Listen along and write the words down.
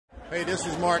Hey, this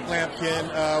is Mark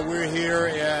Lampkin. We're here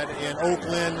in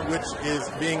Oakland, which is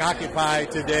being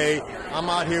occupied today. I'm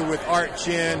out here with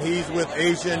Chen. He's with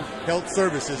Asian Health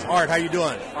Services. Art, how you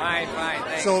doing? Fine,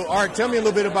 thanks. So, Art, tell me a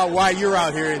little bit about why you're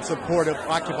out here in support of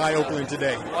Occupy Oakland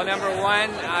today. Well, number one,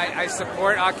 I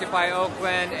support Occupy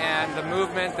Oakland and the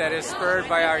movement that is spurred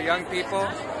by our young people,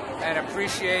 and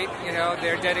appreciate,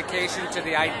 their dedication to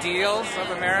the ideals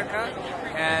of America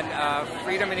and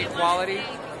freedom and equality.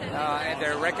 And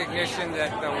their recognition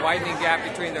that the widening gap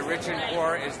between the rich and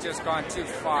poor has just gone too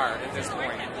far at this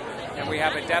point. And we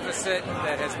have a deficit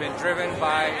that has been driven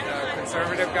by the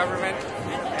conservative government,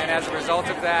 and as a result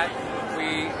of that,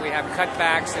 we have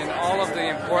cutbacks in all of the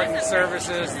important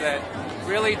services that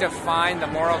really define the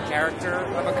moral character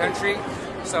of a country.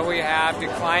 So we have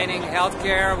declining health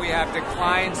care, we have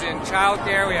declines in child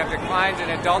care, we have declines in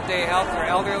adult day health for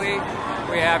elderly,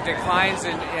 we have declines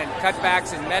in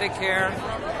cutbacks in Medicare,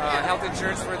 health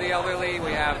insurance for the elderly,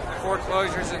 we have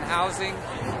foreclosures in housing,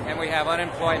 and we have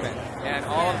unemployment. And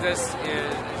all of this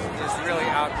is really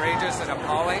outrageous and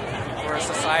appalling for a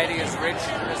society as rich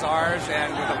as ours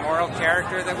and with the moral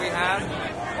character that we have.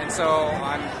 And so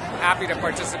I'm happy to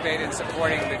participate in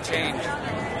supporting the change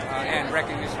and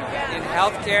recognition of that. In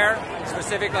healthcare,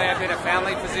 specifically, I've been a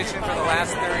family physician for the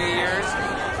last 30 years,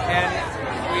 and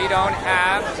we don't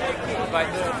have, but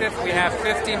we have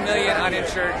 50 million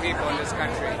uninsured people in this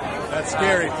country. That's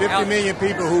scary. 50 million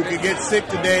people who could get sick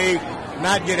today,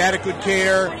 not get adequate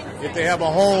care. If they have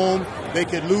a home, they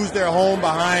could lose their home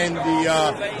behind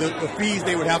the fees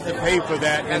they would have to pay for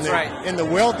that. That's right. In the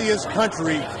wealthiest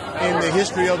country in the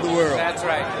history of the world. That's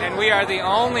right. And we are the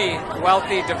only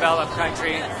wealthy, developed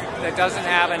country that doesn't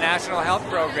have a national health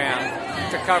program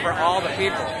to cover all the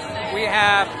people. We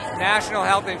have national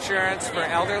health insurance for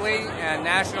elderly and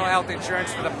national health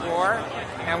insurance for the poor,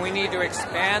 and we need to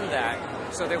expand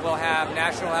that so that we'll have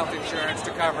national health insurance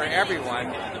to cover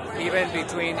everyone, even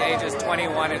between ages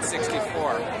 21 and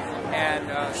 64.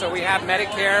 And so we have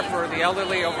Medicare for the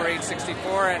elderly over age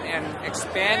 64, and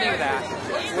expanding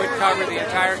that would cover the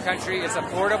entire country. It's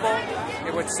affordable.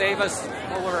 It would save us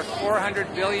over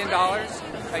 $400 billion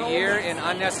a year in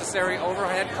unnecessary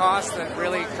overhead costs that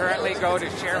really currently go to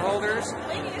shareholders,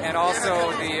 and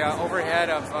also the overhead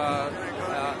of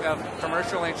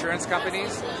commercial insurance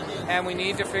companies. And we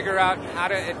need to figure out how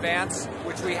to advance,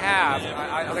 which we have.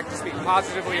 I'd like to speak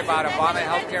positively about Obama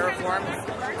health care reform,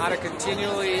 how to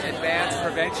continually advance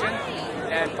prevention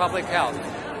and public health,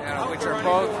 which are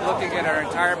both looking at our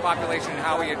entire population and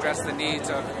how we address the needs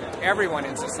of everyone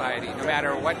in society, no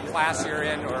matter what class you're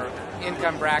in or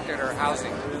income bracket or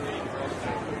housing.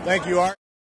 Thank you, Art.